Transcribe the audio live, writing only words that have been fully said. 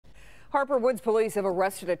Harper Woods police have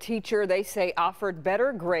arrested a teacher they say offered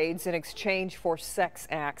better grades in exchange for sex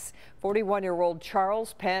acts. 41-year-old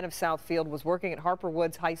Charles Penn of Southfield was working at Harper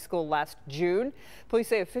Woods High School last June. Police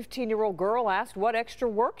say a 15-year-old girl asked what extra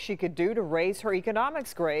work she could do to raise her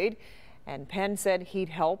economics grade, and Penn said he'd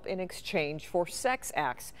help in exchange for sex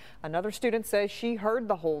acts. Another student says she heard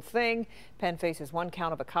the whole thing. Penn faces one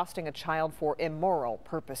count of accosting a child for immoral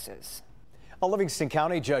purposes. A Livingston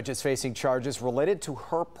County judge is facing charges related to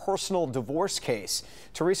her personal divorce case.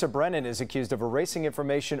 Teresa Brennan is accused of erasing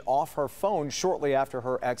information off her phone shortly after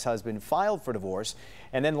her ex-husband filed for divorce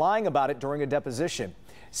and then lying about it during a deposition.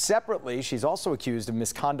 Separately, she's also accused of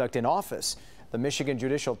misconduct in office. The Michigan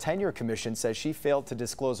Judicial Tenure Commission says she failed to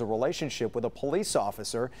disclose a relationship with a police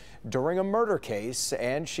officer during a murder case,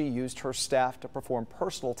 and she used her staff to perform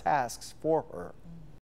personal tasks for her.